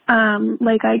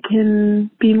like I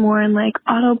can be more in like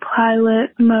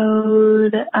autopilot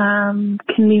mode, can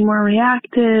be more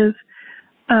reactive.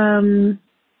 And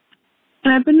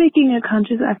I've been making a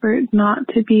conscious effort not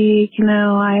to be,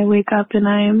 I wake up and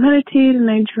I meditate and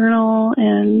I journal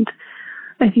and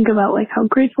I think about like how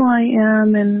grateful I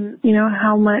am and,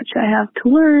 how much I have to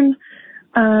learn,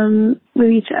 with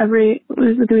each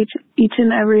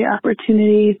and every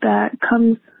opportunity that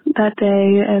comes that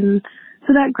day. And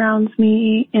so that grounds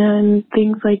me, and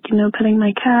things like, petting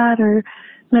my cat or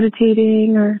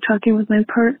meditating or talking with my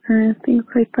partner, things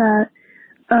like that.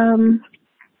 But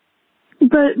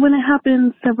when it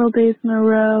happens several days in a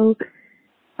row,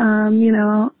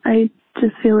 I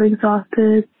just feel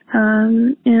exhausted.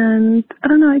 And I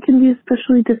don't know, it can be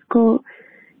especially difficult.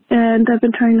 And I've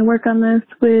been trying to work on this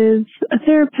with a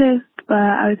therapist, but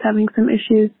I was having some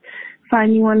issues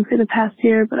finding one for the past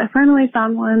year. But I finally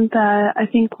found one that I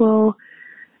think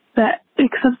that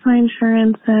accepts my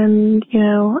insurance, and,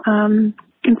 and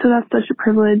so that's such a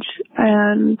privilege.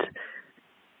 And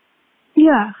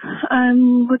yeah,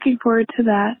 I'm looking forward to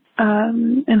that,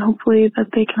 and hopefully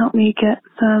that they can help me get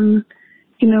some,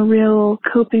 real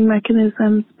coping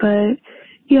mechanisms. But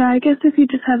yeah, I guess if you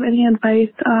just have any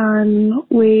advice on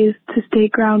ways to stay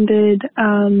grounded,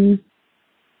 and,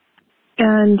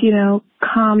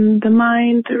 calm the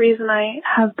mind. The reason I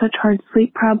have such hard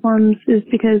sleep problems is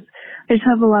because I just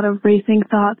have a lot of racing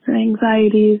thoughts and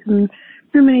anxieties and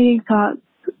ruminating thoughts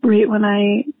right when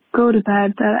I go to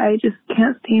bed that I just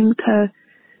can't seem to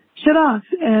shut off.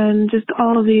 And just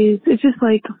all of these, it's just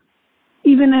like,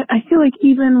 I feel like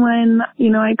even when,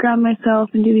 I ground myself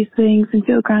and do these things and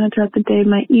feel grounded throughout the day,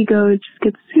 my ego just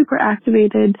gets super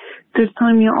activated. It's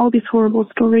telling me all these horrible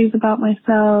stories about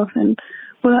myself and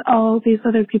what all these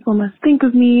other people must think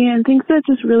of me, and things that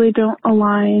just really don't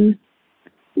align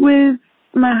with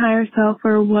my higher self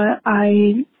or what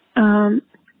I,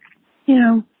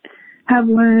 have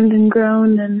learned and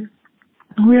grown and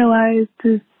realized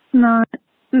is not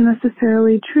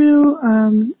necessarily true.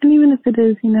 And even if it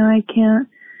is, I can't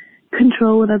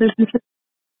control what others think.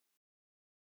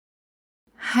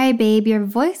 Hi, babe. Your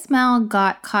voicemail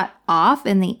got cut off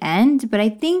in the end, but I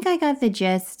think I got the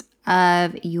gist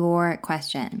of your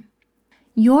question.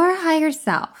 Your higher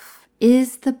self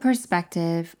is the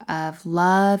perspective of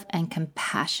love and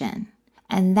compassion.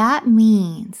 And that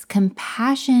means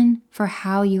compassion for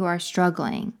how you are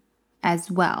struggling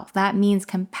as well. That means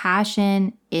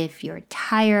compassion if you're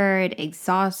tired,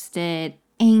 exhausted,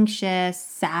 anxious,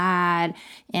 sad,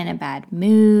 in a bad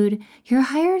mood. Your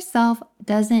higher self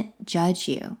doesn't judge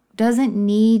you, doesn't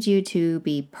need you to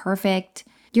be perfect.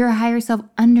 Your higher self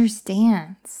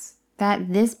understands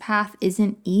that this path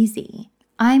isn't easy.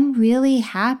 I'm really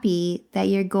happy that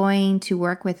you're going to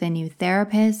work with a new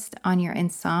therapist on your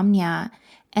insomnia,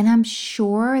 and I'm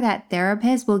sure that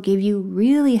therapist will give you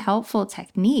really helpful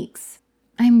techniques.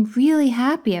 I'm really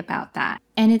happy about that.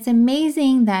 And it's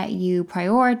amazing that you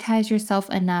prioritize yourself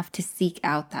enough to seek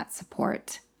out that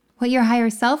support. What your higher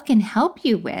self can help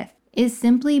you with is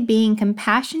simply being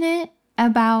compassionate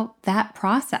about that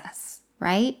process,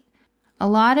 right? A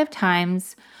lot of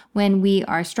times when we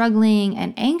are struggling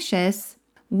and anxious,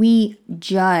 we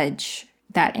judge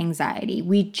that anxiety.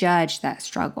 We judge that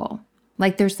struggle.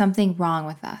 Like there's something wrong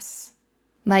with us.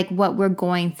 Like what we're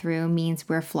going through means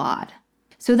we're flawed.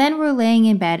 So then we're laying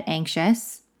in bed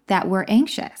anxious that we're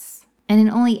anxious. And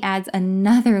it only adds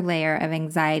another layer of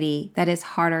anxiety that is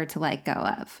harder to let go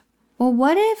of. Well,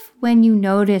 what if when you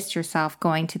noticed yourself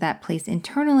going to that place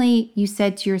internally, you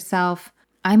said to yourself,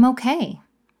 I'm okay.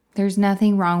 There's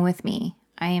nothing wrong with me.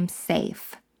 I am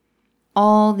safe.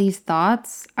 All these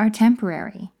thoughts are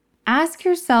temporary. Ask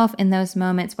yourself in those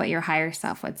moments what your higher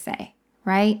self would say,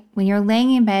 right? When you're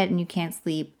laying in bed and you can't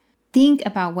sleep, think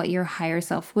about what your higher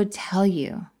self would tell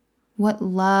you. What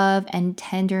love and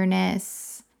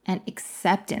tenderness and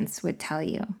acceptance would tell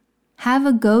you. Have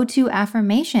a go-to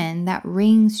affirmation that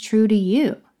rings true to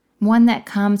you. One that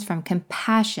comes from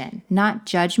compassion, not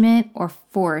judgment or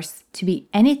force to be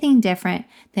anything different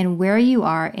than where you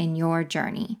are in your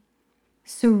journey.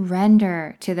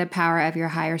 Surrender to the power of your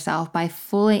higher self by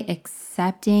fully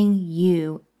accepting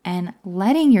you and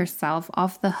letting yourself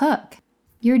off the hook.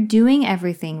 You're doing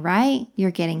everything right,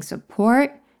 you're getting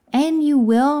support, and you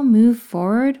will move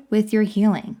forward with your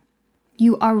healing.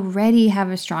 You already have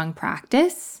a strong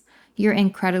practice, you're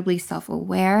incredibly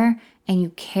self-aware, and you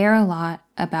care a lot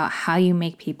about how you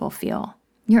make people feel.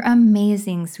 You're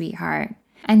amazing, sweetheart.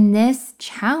 And this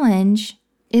challenge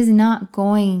is not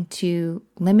going to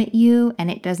limit you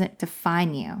and it doesn't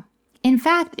define you. In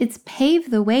fact, it's paved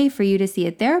the way for you to see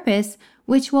a therapist,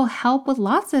 which will help with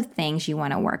lots of things you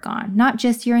want to work on, not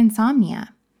just your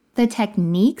insomnia. The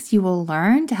techniques you will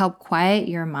learn to help quiet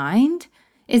your mind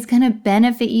is going to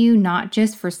benefit you not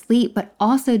just for sleep, but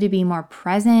also to be more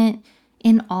present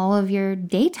in all of your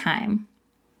daytime.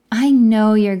 I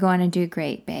know you're going to do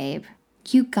great, babe.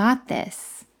 You got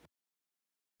this.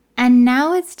 And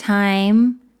now it's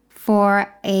time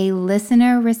for a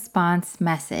listener response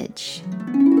message.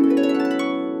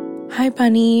 Hi,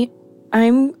 Bunny.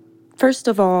 I'm, first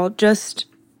of all, just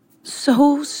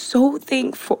so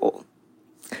thankful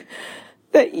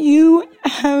that you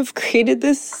have created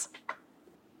this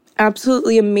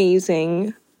absolutely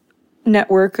amazing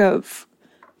network of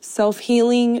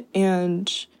self-healing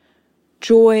and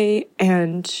joy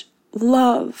and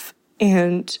love.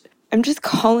 And I'm just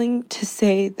calling to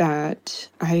say that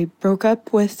I broke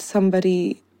up with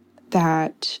somebody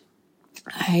that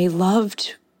I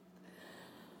loved.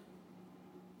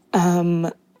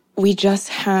 We just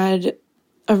had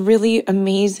a really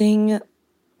amazing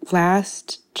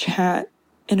last chat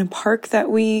in a park that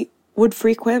we would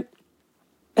frequent.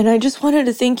 And I just wanted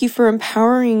to thank you for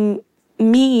empowering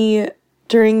me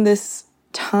during this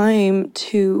time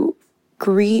to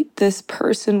greet this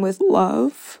person with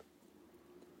love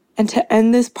and to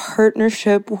end this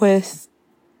partnership with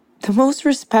the most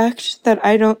respect that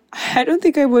I don't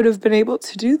think I would have been able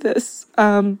to do this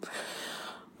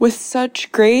with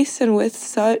such grace and with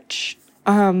such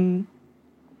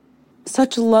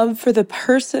love for the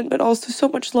person, but also so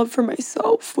much love for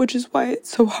myself, which is why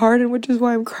it's so hard and which is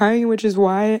why I'm crying, which is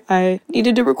why I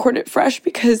needed to record it fresh,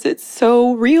 because it's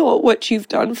so real what you've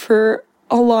done for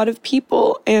a lot of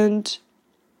people. And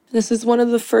this is one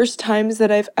of the first times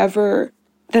that I've ever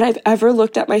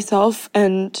looked at myself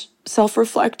and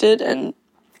self-reflected and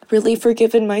really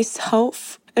forgiven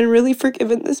myself and really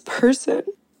forgiven this person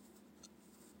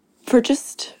for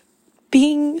just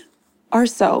being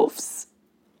ourselves.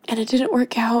 And it didn't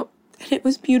work out, and it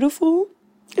was beautiful.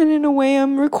 And in a way,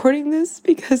 I'm recording this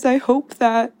because I hope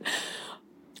that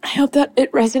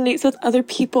it resonates with other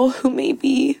people who may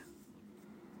be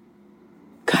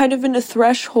kind of in a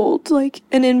threshold, like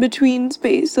an in-between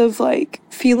space of like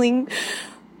feeling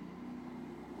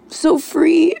so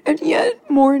free and yet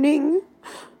mourning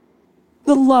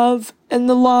the love and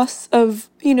the loss of,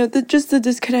 just the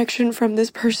disconnection from this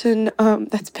person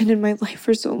that's been in my life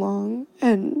for so long.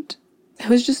 And it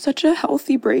was just such a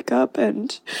healthy breakup,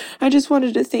 and I just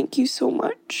wanted to thank you so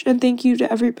much, and thank you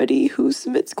to everybody who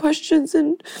submits questions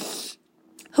and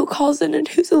who calls in and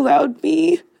who's allowed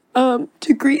me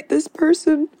to greet this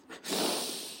person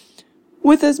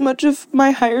with as much of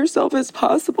my higher self as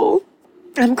possible.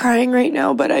 I'm crying right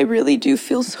now, but I really do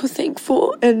feel so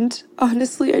thankful, and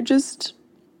honestly, I just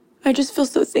feel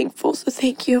so thankful, so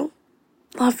thank you.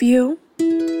 Love you.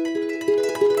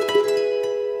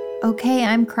 Okay,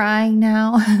 I'm crying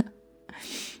now.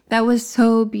 That was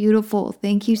so beautiful.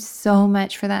 Thank you so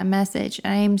much for that message.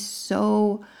 I am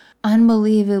so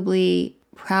unbelievably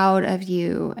proud of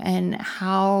you and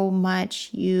how much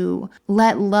you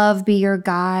let love be your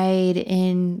guide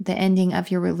in the ending of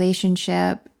your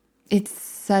relationship. It's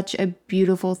such a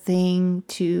beautiful thing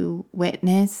to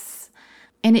witness.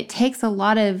 And it takes a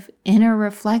lot of inner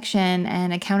reflection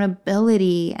and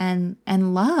accountability and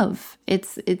love.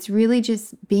 It's really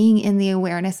just being in the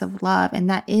awareness of love. And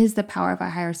that is the power of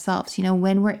our higher selves.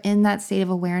 When we're in that state of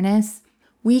awareness,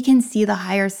 we can see the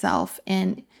higher self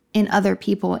in other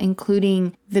people,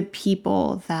 including the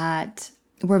people that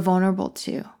we're vulnerable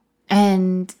to.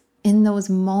 And in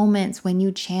those moments when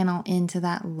you channel into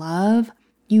that love,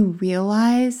 you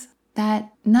realize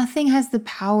that nothing has the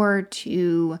power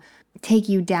to take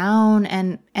you down,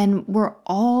 and we're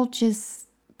all just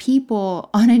people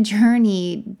on a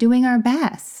journey doing our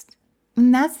best.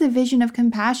 And that's the vision of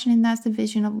compassion, and that's the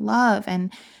vision of love,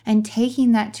 and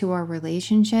taking that to our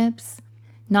relationships,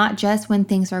 not just when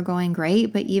things are going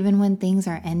great, but even when things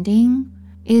are ending.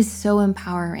 is so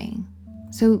empowering.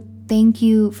 So thank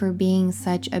you for being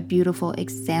such a beautiful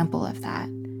example of that.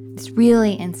 It's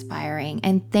really inspiring,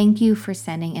 and thank you for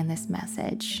sending in this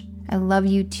message. I love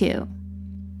you too.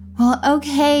 Well,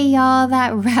 okay, y'all,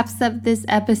 that wraps up this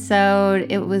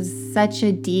episode. It was such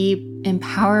a deep,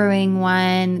 empowering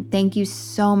one. Thank you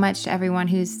so much to everyone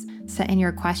who's sent in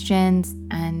your questions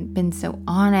and been so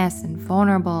honest and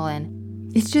vulnerable.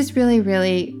 And it's just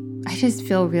really, I just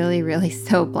feel really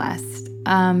so blessed.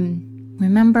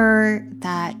 Remember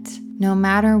that no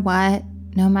matter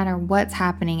what's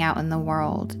happening out in the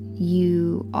world,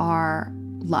 you are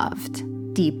loved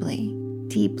deeply,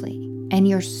 and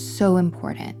you're so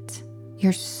important.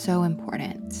 You're so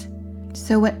important.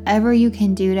 So whatever you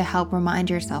can do to help remind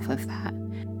yourself of that,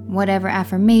 whatever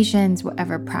affirmations,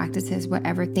 whatever practices,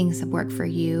 whatever things that work for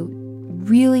you,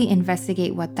 really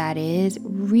investigate what that is.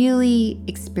 Really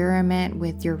experiment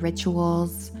with your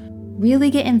rituals. Really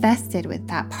get invested with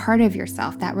that part of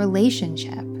yourself, that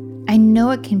relationship. I know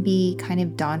it can be kind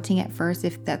of daunting at first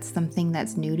if that's something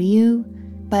that's new to you,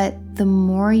 but the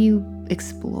more you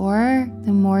explore,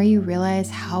 the more you realize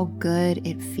how good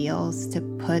it feels to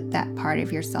put that part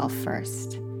of yourself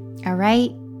first. All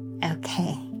right?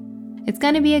 Okay. It's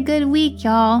going to be a good week,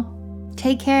 y'all.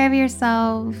 Take care of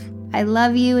yourself. I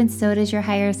love you, and so does your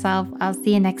higher self. I'll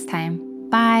see you next time.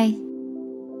 Bye.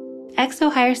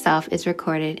 XO Higher Self is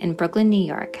recorded in Brooklyn, New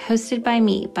York, hosted by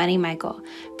me, Bunny Michael,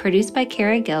 produced by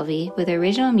Kara Gilvey, with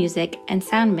original music and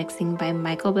sound mixing by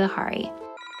Michael Bihari.